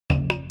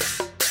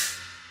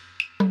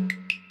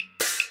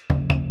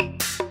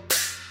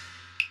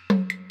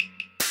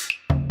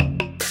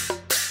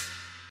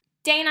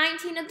Day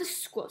 19 of the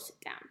school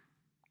sit-down.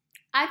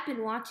 I've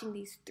been watching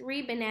these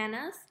 3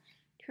 bananas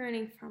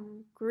turning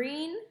from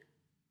green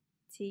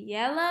to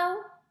yellow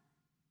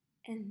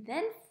and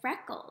then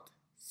freckled.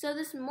 So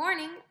this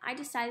morning, I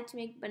decided to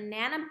make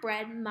banana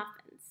bread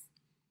muffins.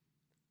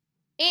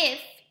 If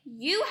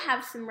you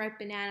have some ripe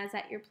bananas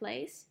at your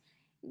place,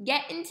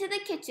 get into the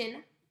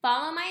kitchen,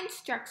 follow my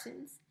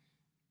instructions,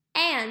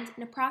 and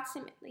in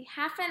approximately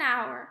half an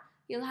hour,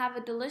 you'll have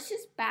a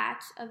delicious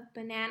batch of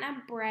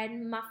banana bread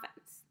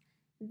muffins.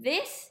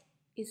 This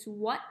is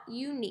what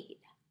you need.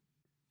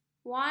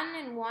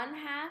 1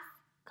 1/2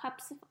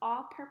 cups of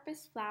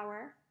all-purpose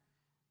flour,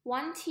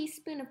 1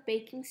 teaspoon of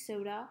baking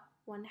soda,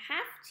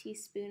 1/2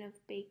 teaspoon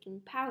of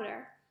baking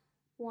powder,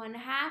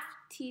 1/2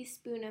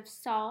 teaspoon of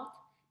salt,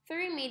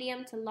 3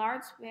 medium to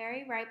large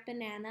very ripe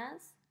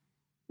bananas,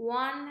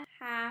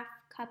 1/2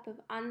 cup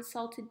of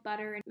unsalted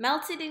butter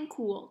melted and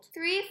cooled,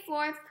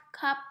 3/4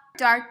 cup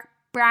dark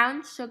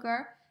brown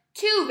sugar,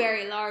 2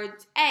 very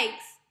large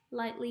eggs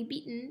lightly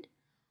beaten,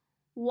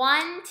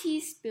 1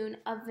 teaspoon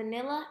of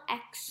vanilla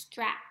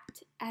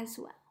extract as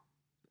well.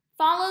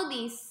 Follow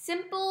these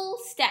simple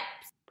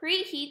steps.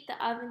 Preheat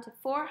the oven to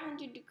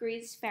 400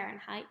 degrees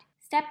Fahrenheit.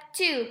 Step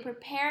 2,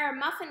 prepare a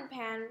muffin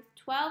pan with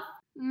 12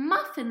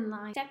 muffin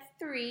lines. Step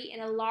 3, in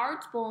a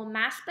large bowl,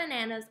 mash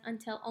bananas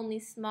until only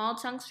small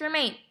chunks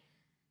remain.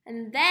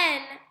 And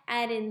then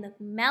add in the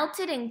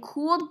melted and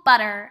cooled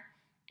butter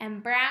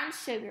and brown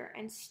sugar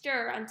and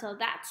stir until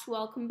that's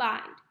well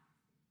combined.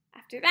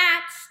 After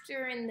that,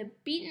 stir in the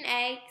beaten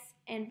eggs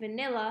and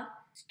vanilla.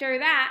 Stir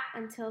that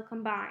until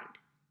combined.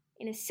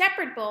 In a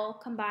separate bowl,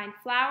 combine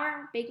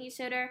flour, baking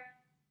soda,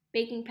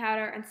 baking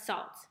powder, and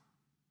salt.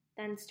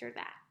 Then stir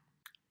that.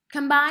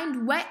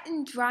 Combined wet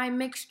and dry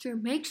mixture.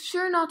 Make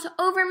sure not to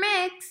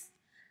overmix.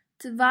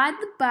 Divide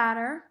the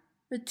batter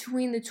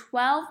between the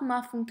 12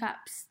 muffin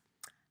cups.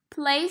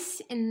 Place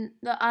in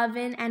the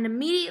oven and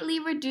immediately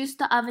reduce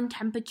the oven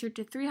temperature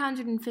to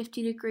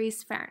 350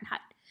 degrees Fahrenheit.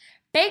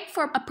 Bake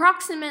for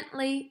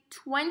approximately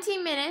 20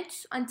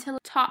 minutes until the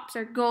tops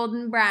are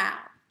golden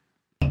brown.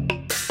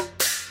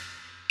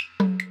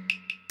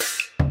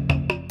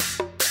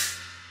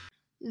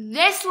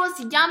 This was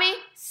yummy.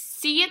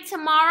 See you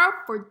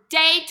tomorrow for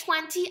day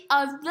 20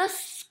 of the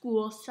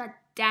school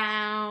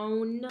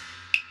shutdown.